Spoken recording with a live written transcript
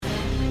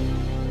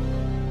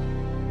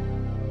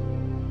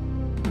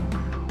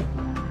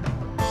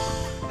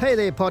Hey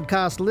there,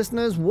 podcast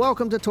listeners.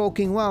 Welcome to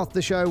Talking Wealth,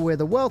 the show where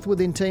the Wealth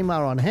Within team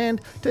are on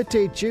hand to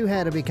teach you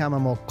how to become a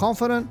more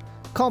confident,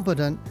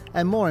 competent,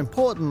 and more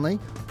importantly,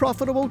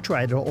 profitable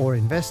trader or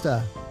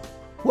investor.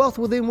 Wealth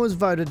Within was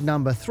voted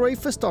number 3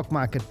 for stock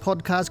market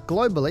podcasts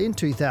globally in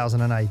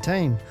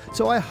 2018,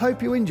 so I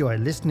hope you enjoy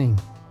listening.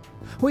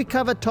 We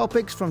cover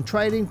topics from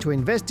trading to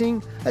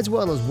investing, as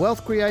well as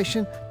wealth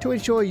creation to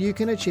ensure you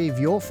can achieve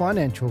your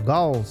financial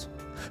goals.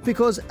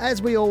 Because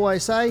as we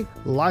always say,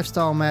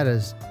 lifestyle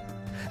matters.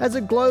 As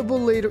a global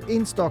leader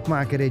in stock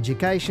market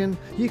education,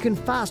 you can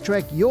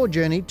fast-track your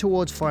journey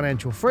towards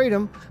financial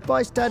freedom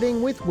by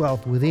studying with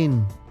Wealth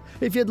Within.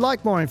 If you'd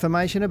like more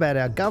information about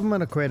our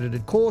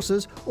government-accredited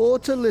courses or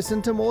to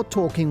listen to more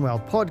Talking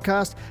Wealth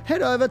podcasts,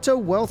 head over to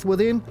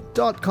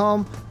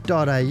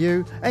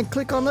wealthwithin.com.au and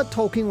click on the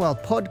Talking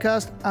Wealth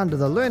podcast under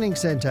the Learning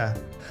Centre.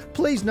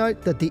 Please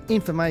note that the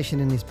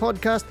information in this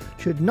podcast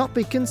should not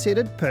be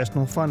considered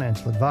personal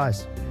financial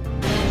advice.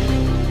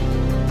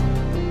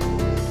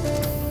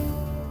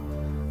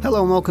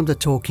 Hello and welcome to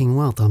Talking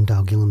Wealth. I'm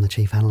Dale Gillam, the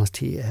Chief Analyst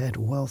here at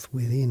Wealth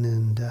Within,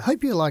 and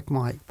hope you liked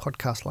my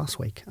podcast last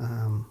week,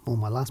 or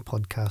my last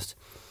podcast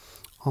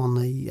on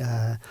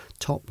the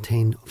top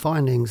 10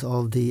 findings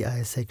of the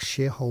ASX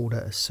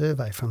shareholder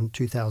survey from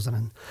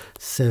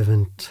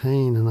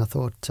 2017. And I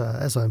thought,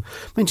 as I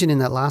mentioned in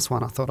that last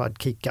one, I thought I'd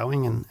keep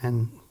going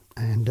and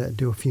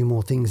do a few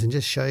more things and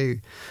just show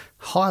you,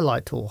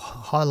 highlight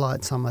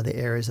some of the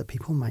areas that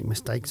people make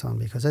mistakes on,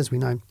 because as we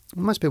know,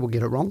 most people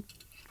get it wrong.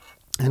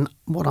 And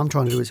what I'm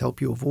trying to do is help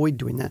you avoid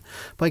doing that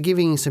by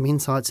giving you some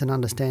insights and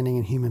understanding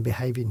in human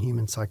behaviour and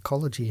human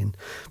psychology. And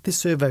this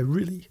survey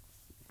really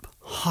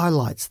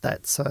highlights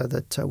that so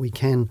that we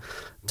can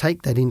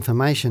take that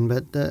information.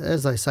 But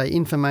as I say,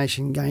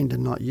 information gained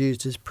and not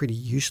used is pretty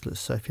useless.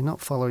 So if you're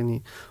not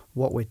following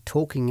what we're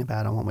talking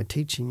about and what we're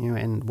teaching you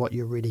and what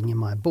you're reading in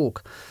my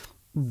book,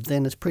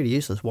 then it's pretty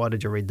useless. Why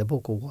did you read the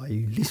book, or why are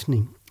you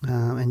listening?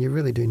 And you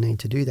really do need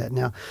to do that.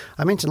 Now,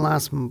 I mentioned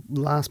last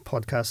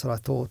podcast that I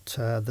thought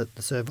that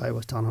the survey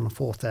was done on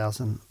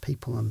 4,000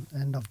 people,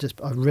 and I've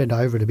read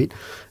over it a bit,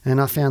 and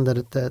I found that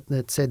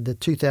it said the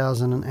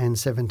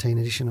 2017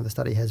 edition of the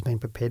study has been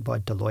prepared by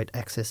Deloitte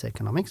Access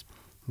Economics.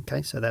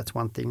 Okay, so that's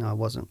one thing I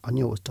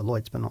knew it was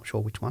Deloitte's, but not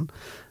sure which one.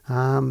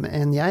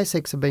 And the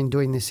ASX have been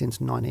doing this since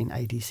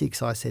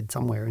 1986. I said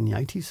somewhere in the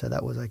 80s, so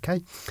that was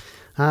okay.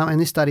 And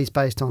this study is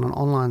based on an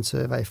online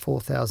survey,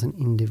 4,000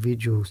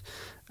 individuals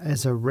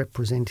as a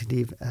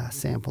representative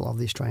sample of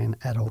the Australian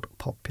adult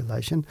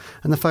population.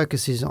 And the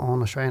focus is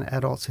on Australian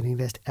adults that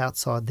invest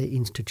outside their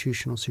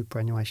institutional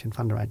superannuation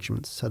fund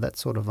arrangements. So that's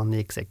sort of on the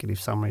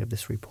executive summary of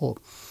this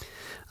report.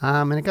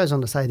 And it goes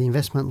on to say the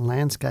investment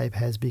landscape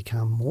has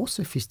become more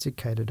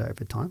sophisticated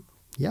over time.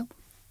 Yep.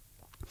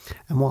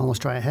 And while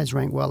Australia has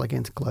ranked well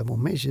against global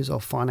measures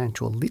of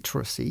financial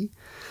literacy,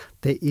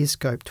 there is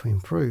scope to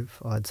improve.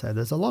 I'd say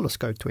there's a lot of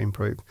scope to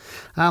improve.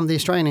 The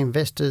Australian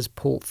investors'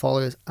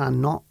 portfolios are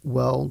not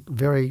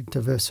very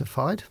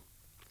diversified,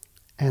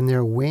 and their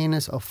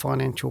awareness of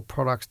financial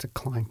products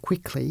decline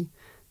quickly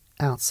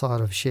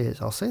outside of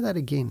shares. I'll say that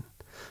again.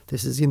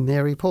 This is in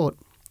their report.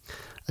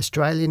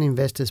 Australian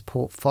investors'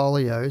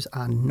 portfolios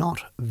are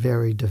not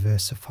very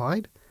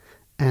diversified,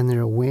 and their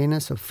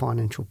awareness of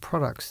financial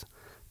products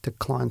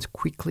declines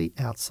quickly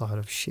outside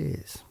of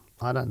shares.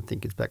 I don't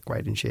think it's that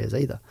great in shares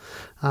either.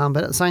 But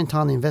at the same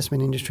time, the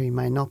investment industry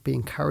may not be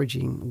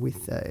engaging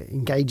with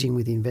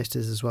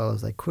investors as well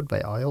as they could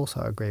be. I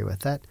also agree with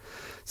that.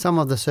 Some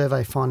of the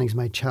survey findings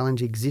may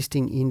challenge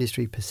existing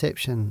industry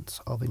perceptions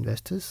of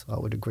investors. I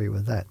would agree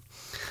with that.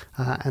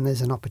 And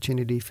there's an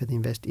opportunity for the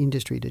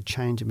industry to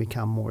change and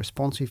become more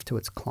responsive to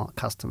its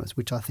customers,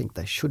 which I think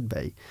they should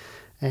be,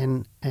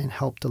 and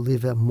help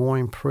deliver more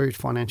improved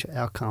financial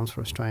outcomes for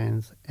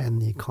Australians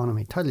and the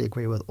economy. Totally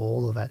agree with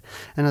all of that.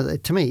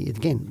 And to me,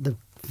 again, the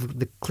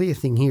clear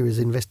thing here is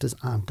investors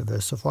aren't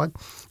diversified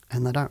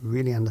and they don't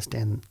really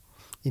understand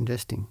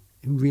investing.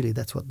 Really,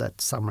 that's what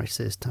that summary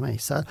says to me.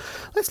 So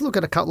let's look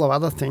at a couple of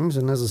other things.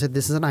 And as I said,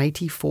 this is an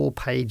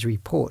 84-page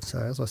report. So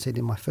as I said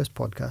in my first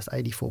podcast,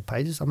 84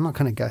 pages. I'm not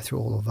going to go through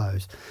all of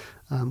those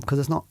because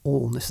it's not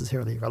all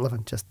necessarily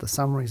relevant, just the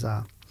summaries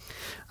are.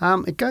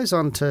 It goes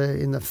on to,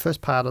 in the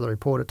first part of the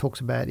report, it talks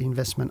about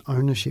investment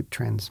ownership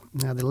trends.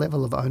 Now, the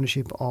level of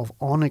ownership of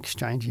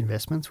on-exchange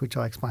investments, which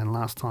I explained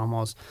last time,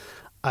 was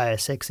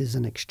ASX is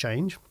an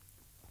exchange.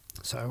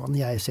 So on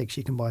the ASX,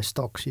 you can buy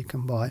stocks, you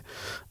can buy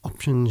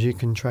options, you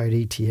can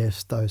trade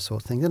ETFs, those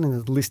sort of things, and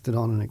it's listed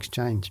on an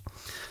exchange.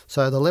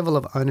 So the level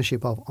of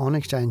ownership of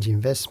on-exchange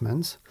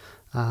investments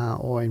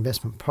or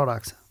investment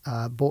products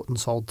bought and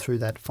sold through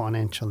that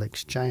financial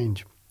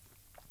exchange.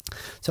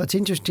 So it's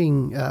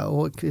interesting,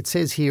 it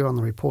says here on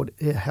the report,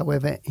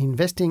 however,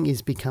 investing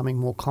is becoming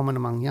more common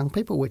among young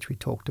people, which we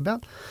talked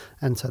about.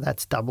 And so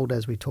that's doubled,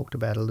 as we talked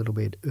about a little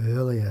bit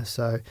earlier.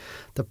 So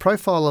the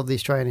profile of the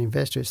Australian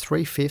investor is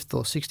 3/5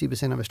 or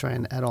 60% of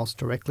Australian adults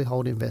directly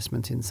hold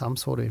investments in some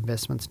sort of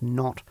investments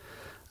not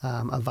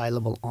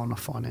available on a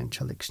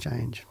financial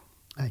exchange.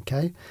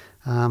 okay,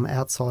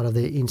 outside of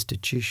their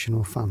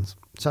institutional funds.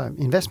 So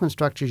investment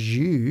structures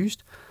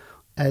used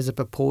as a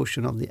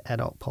proportion of the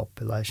adult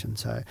population.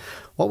 So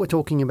what we're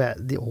talking about,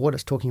 or what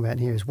it's talking about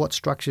here, is what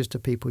structures do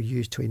people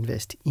use to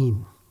invest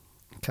in?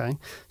 Okay,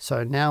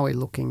 so now we're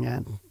looking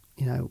at,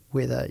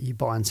 whether you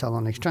buy and sell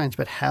on exchange,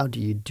 but how do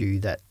you do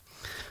that?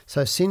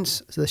 So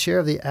since the share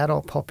of the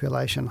adult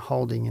population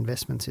holding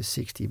investments is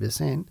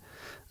 60%,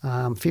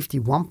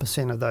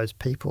 51% of those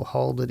people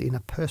hold it in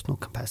a personal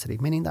capacity,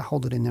 meaning they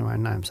hold it in their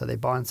own name. So they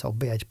buy and sell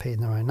BHP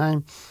in their own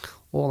name,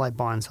 or they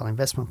buy and sell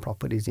investment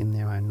properties in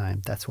their own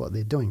name. That's what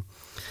they're doing.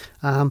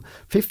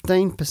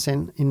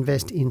 15%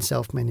 invest in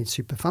self-managed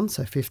super funds.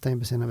 So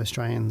 15% of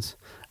Australians'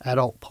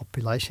 adult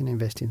population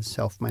invest in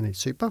self-managed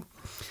super.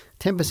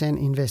 10%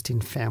 invest in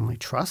family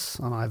trusts,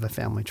 and I have a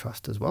family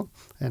trust as well,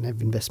 and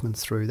have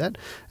investments through that.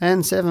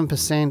 And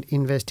 7%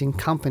 invest in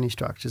company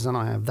structures, and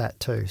I have that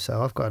too.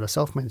 So I've got a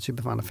self-managed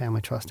super fund, a family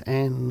trust,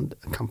 and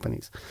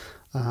companies.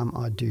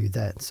 I do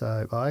that.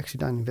 So I actually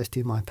don't invest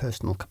in my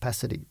personal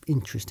capacity.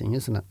 Interesting,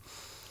 isn't it?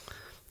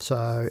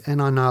 So,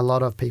 and I know a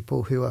lot of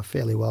people who are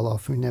fairly well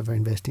off who never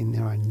invest in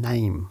their own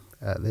name.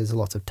 There's a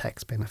lot of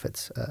tax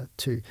benefits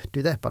to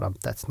do that,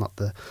 but that's not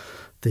the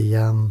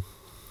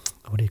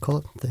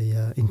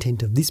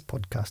intent of this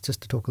podcast,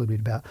 just to talk a little bit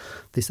about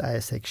this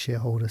ASX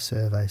shareholder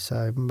survey.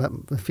 So, but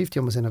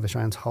 51% of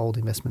Australians hold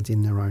investments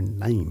in their own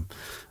name,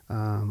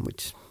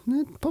 which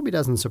probably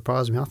doesn't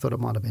surprise me. I thought it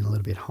might have been a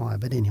little bit higher,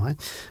 but anyway.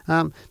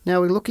 Now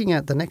we're looking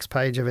at the next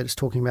page of it. It's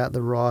talking about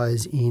the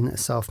rise in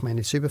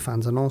self-managed super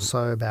funds and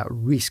also about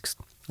risks.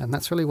 And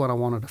that's really what I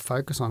wanted to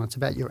focus on. It's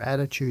about your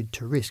attitude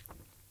to risk.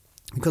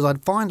 Because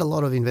I'd find a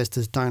lot of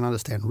investors don't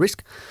understand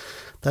risk.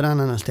 They don't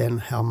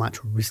understand how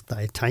much risk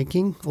they're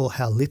taking or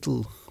how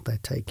little they're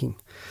taking.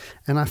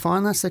 And I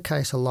find that's the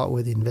case a lot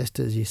with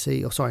investors,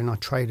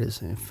 not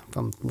traders,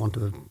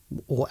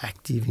 or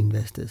active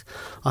investors.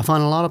 I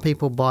find a lot of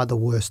people buy the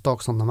worst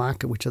stocks on the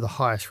market, which are the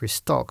highest risk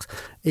stocks,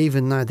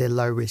 even though they're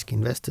low risk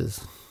investors.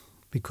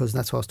 Because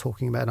that's what I was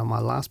talking about on my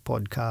last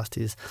podcast,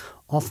 is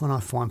often I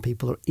find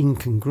people are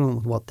incongruent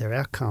with what their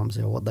outcomes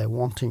are, what they're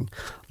wanting.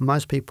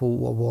 Most people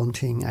are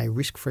wanting a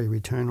risk-free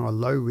return or a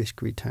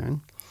low-risk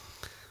return,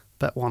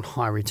 but want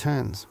high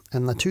returns.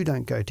 And the two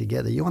don't go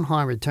together. You want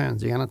high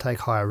returns, you're going to take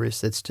higher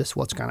risks. That's just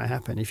what's going to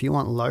happen. If you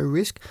want low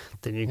risk,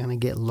 then you're going to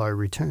get low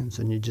returns,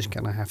 and you're just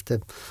going to have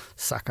to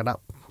suck it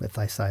up, if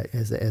they say,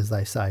 as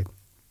they say.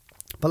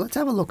 But let's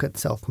have a look at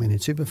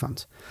self-managed super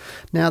funds.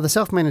 Now, the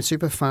self-managed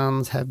super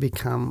funds have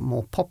become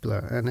more popular,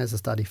 and as a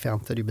study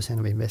found, 30%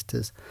 of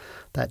investors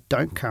that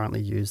don't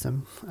currently use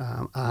them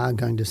are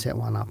going to set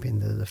one up in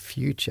the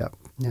future.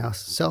 Now,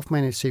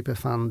 self-managed super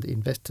fund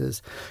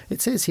investors, it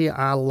says here,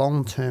 are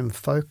long-term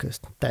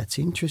focused. That's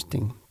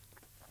interesting.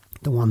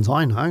 The ones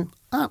I know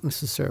aren't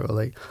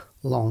necessarily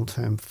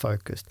long-term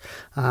focused,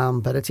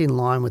 but it's in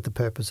line with the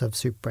purpose of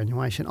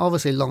superannuation.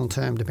 Obviously,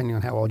 long-term, depending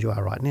on how old you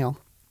are right now.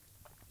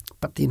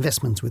 But the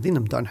investments within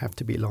them don't have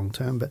to be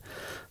long-term. But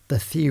the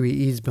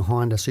theory is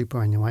behind a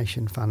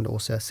superannuation fund, or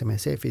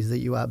SMSF, is that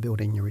you are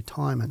building your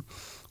retirement.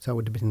 So it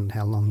would depend on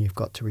how long you've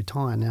got to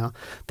retire. Now,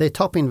 their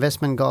top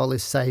investment goal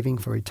is saving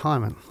for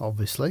retirement.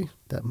 Obviously,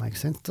 that makes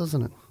sense,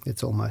 doesn't it?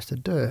 It's almost a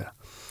duh.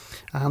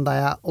 They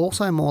are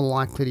also more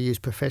likely to use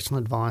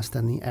professional advice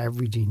than the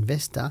average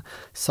investor,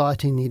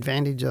 citing the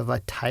advantage of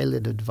a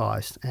tailored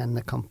advice and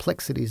the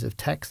complexities of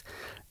tax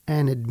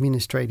and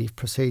administrative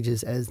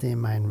procedures as their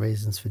main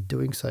reasons for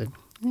doing so.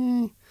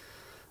 I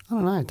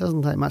don't know. It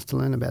doesn't take much to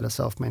learn about a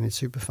self-managed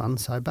super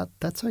fund, but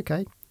that's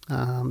okay.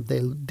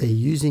 They're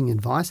using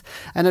advice,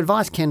 and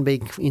advice can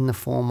be in the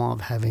form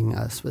of having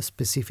a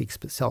specific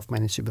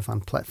self-managed super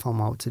fund platform,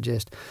 I would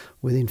suggest,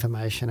 with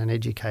information and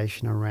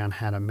education around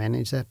how to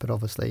manage that. But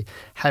obviously,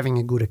 having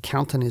a good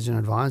accountant is an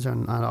advisor,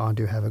 and I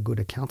do have a good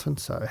accountant,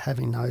 so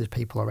having those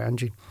people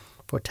around you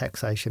for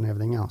taxation and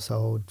everything else.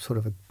 So I would sort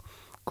of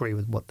agree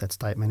with what that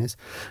statement is.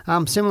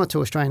 Similar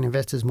to Australian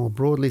investors more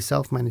broadly,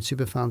 self-managed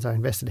super funds are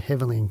invested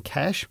heavily in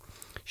cash,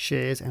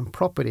 shares and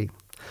property.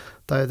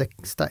 Though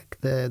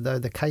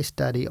the case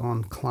study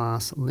on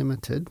Class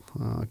Limited,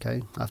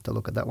 I have to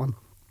look at that one,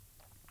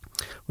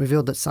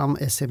 revealed that some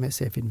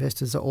SMSF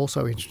investors are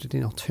also interested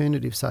in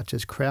alternatives such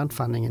as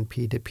crowdfunding and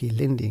peer-to-peer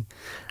lending.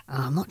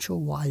 I'm not sure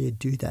why you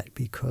do that,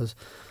 because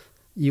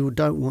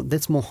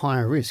that's more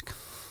higher risk.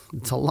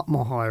 It's a lot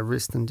more higher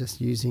risk than just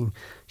using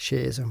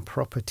shares and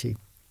property.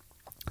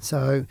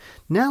 So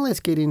now let's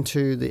get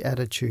into the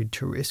attitude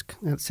to risk.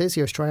 Now it says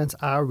here Australians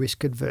are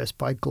risk adverse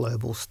by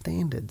global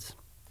standards.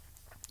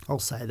 I'll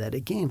say that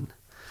again.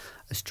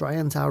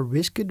 Australians are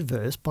risk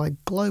adverse by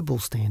global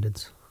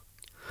standards.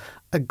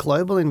 A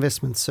global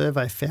investment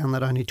survey found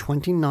that only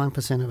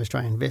 29% of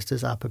Australian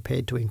investors are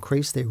prepared to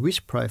increase their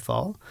risk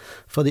profile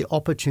for the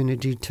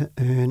opportunity to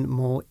earn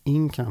more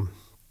income,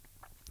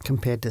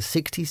 compared to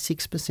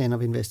 66%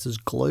 of investors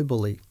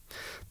globally.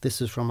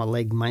 This is from a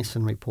Legg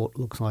Mason report,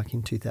 looks like,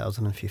 in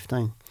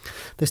 2015.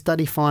 The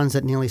study finds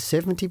that nearly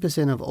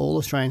 70% of all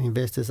Australian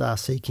investors are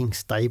seeking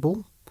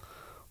stable,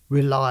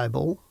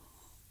 reliable,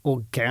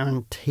 or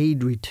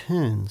guaranteed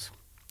returns.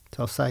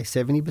 So I'll say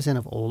 70%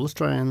 of all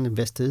Australian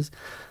investors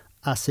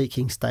are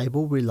seeking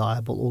stable,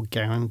 reliable or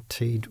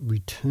guaranteed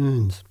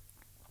returns.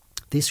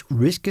 This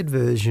risk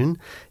aversion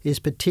is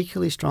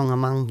particularly strong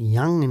among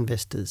young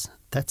investors.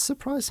 That's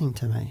surprising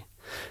to me,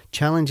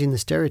 challenging the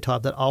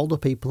stereotype that older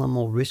people are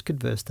more risk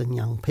adverse than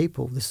young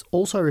people. This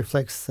also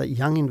reflects that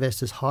young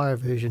investors' higher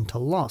aversion to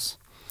loss.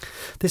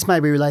 This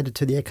may be related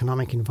to the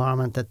economic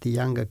environment that the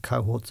younger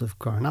cohorts have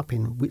grown up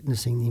in,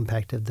 witnessing the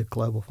impact of the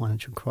global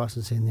financial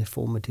crisis in their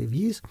formative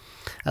years.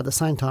 At the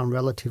same time,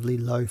 relatively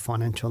low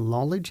financial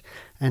knowledge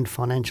and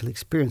financial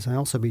experience may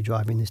also be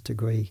driving this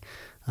degree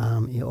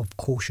of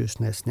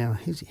cautiousness. Now,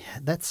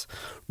 that's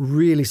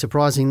really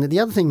surprising.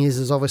 The other thing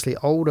is obviously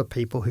older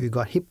people who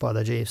got hit by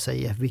the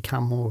GFC have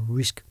become more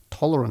risk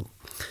tolerant,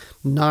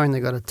 knowing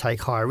they've got to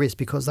take higher risk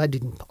because they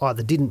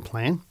didn't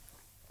plan,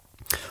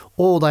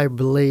 or they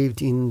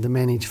believed in the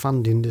managed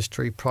fund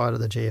industry prior to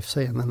the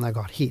GFC and then they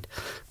got hit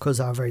because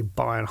they were very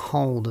buy and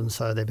hold, and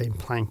so they've been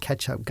playing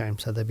catch-up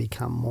games, so they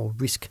become more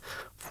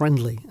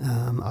risk-friendly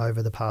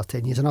over the past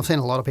 10 years. And I've seen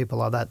a lot of people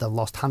like that. They've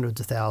lost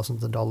hundreds of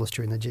thousands of dollars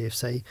during the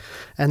GFC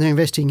and they're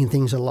investing in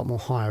things that are a lot more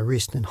higher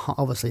risk and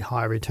obviously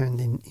higher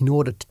return in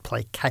order to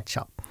play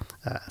catch-up.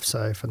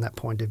 So from that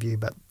point of view,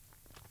 but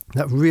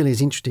that really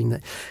is interesting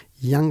that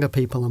younger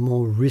people are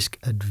more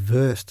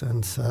risk-adverse,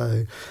 and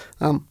so...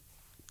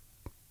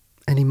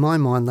 And in my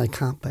mind, they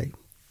can't be.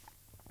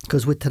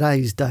 Because with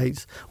today's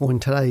dates, or in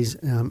today's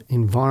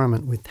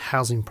environment with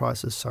housing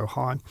prices so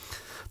high,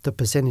 the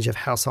percentage of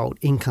household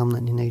income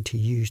that you need to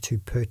use to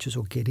purchase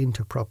or get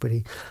into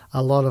property,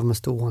 a lot of them are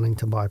still wanting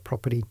to buy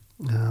property,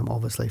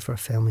 obviously for a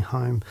family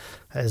home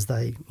as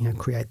they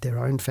create their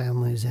own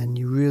families. And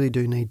you really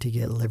do need to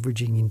get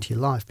leveraging into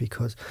your life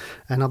because,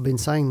 and I've been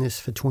saying this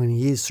for 20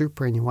 years,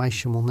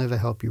 superannuation will never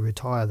help you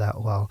retire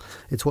that well.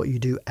 It's what you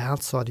do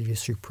outside of your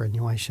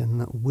superannuation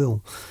that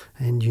will.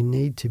 And you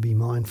need to be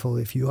mindful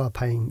if you are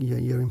paying,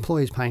 your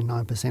employer is paying 9%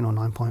 or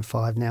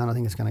 9.5 now, and I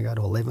think it's going to go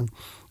to 11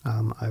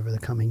 over the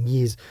coming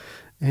years.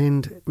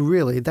 And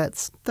really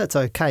that's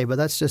okay, but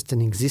that's just an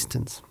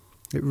existence.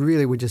 It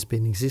really would just be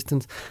an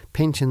existence.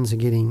 Pensions are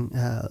getting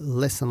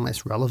less and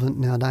less relevant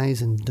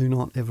nowadays, and do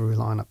not ever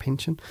rely on a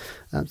pension.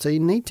 So you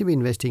need to be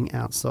investing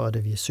outside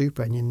of your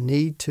super, and you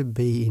need to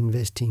be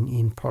investing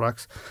in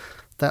products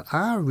that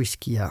are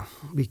riskier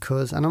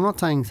because, and I'm not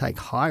saying take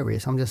high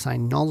risk, I'm just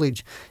saying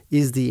knowledge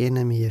is the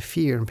enemy of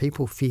fear, and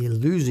people fear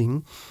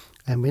losing.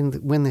 And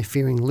when they're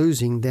fearing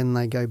losing, then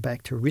they go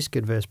back to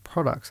risk-averse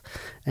products.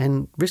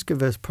 And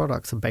risk-averse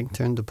products are bank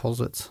term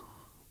deposits,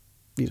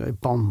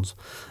 bonds,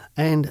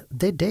 and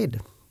they're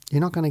dead.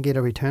 You're not going to get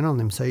a return on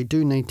them. So you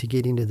do need to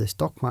get into the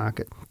stock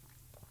market.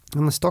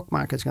 And the stock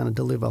market is going to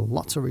deliver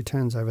lots of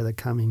returns over the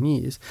coming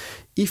years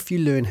if you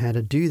learn how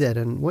to do that.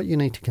 And what you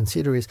need to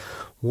consider is,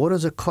 what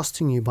is it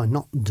costing you by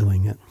not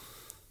doing it?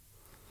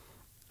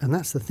 And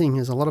that's the thing,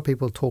 is a lot of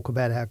people talk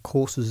about our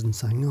courses and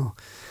saying,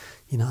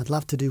 I'd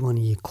love to do one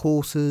of your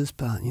courses,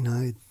 but,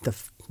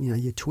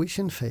 your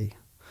tuition fee.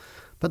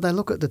 But they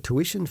look at the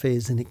tuition fee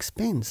as an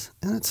expense,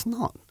 and it's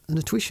not. And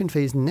the tuition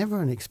fee is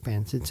never an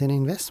expense, it's an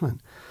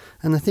investment.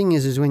 And the thing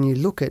is when you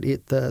look at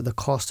it, the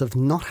cost of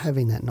not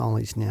having that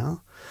knowledge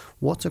now,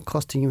 what's it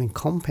costing you in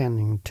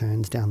compounding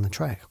returns down the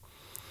track?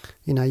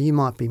 You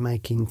might be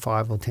making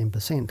 5 or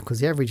 10% because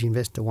the average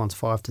investor wants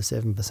 5 to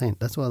 7%.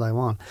 That's what they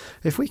want.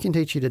 If we can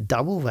teach you to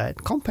double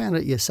that, compound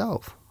it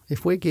yourself.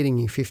 If we're getting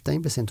you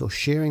 15% or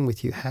sharing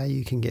with you how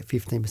you can get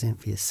 15%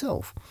 for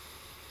yourself,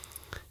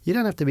 you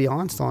don't have to be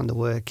Einstein to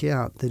work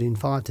out that in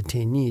 5 to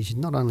 10 years, you've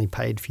not only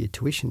paid for your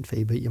tuition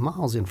fee, but you're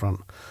miles in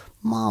front.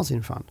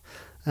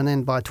 And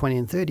then by 20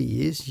 and 30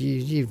 years,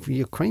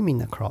 you're creaming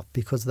the crop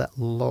because of that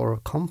law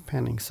of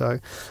compounding. So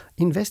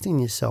invest in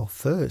yourself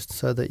first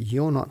so that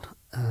you're not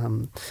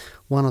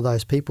one of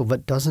those people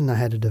that doesn't know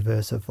how to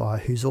diversify,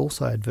 who's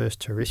also adverse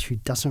to risk, who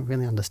doesn't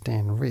really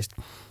understand risk.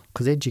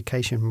 Because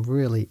education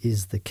really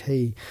is the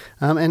key.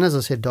 And as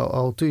I said,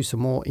 I'll do some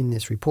more in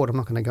this report. I'm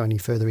not going to go any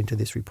further into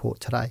this report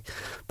today,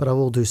 but I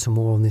will do some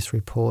more on this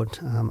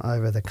report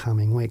over the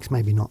coming weeks.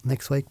 Maybe not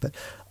next week, but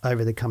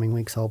over the coming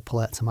weeks I'll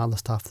pull out some other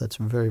stuff that's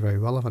very, very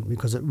relevant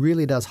because it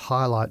really does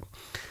highlight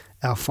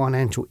our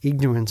financial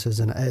ignorance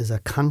as a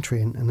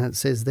country. And it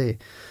says there,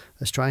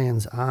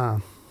 Australians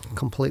are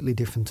completely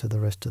different to the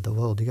rest of the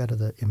world. You go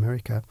to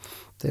America,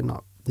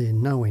 they're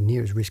nowhere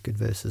near as risk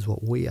adverse as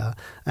what we are,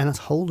 and it's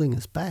holding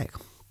us back.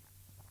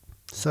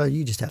 So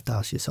you just have to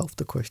ask yourself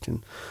the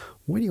question,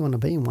 where do you want to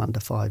be in 1 to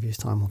 5 years'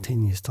 time or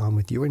 10 years' time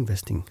with your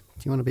investing?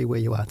 Do you want to be where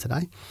you are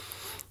today?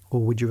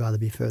 Or would you rather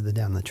be further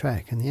down the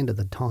track? And at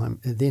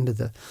the end of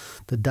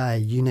the day,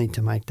 you need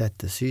to make that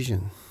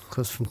decision.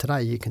 Because from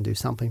today, you can do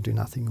something, do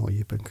nothing, or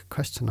you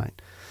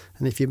procrastinate.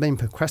 And if you've been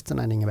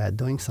procrastinating about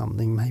doing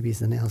something, maybe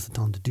now's the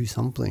time to do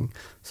something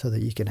so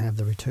that you can have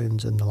the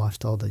returns and the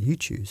lifestyle that you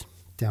choose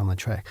down the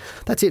track.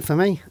 That's it for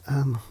me.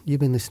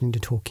 You've been listening to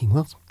Talking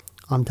Wealth.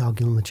 I'm Dale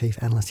Gillen, the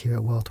Chief Analyst here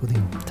at Wealth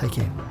Within. Take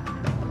care.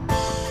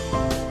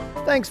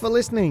 Thanks for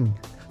listening.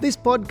 This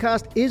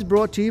podcast is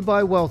brought to you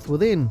by Wealth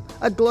Within,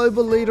 a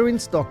global leader in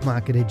stock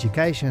market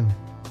education.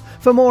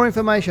 For more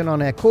information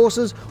on our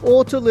courses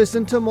or to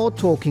listen to more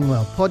Talking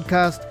Wealth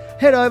podcasts,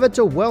 head over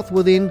to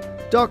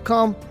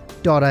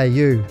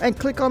wealthwithin.com.au and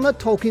click on the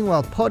Talking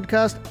Wealth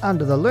podcast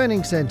under the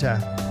Learning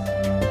Centre.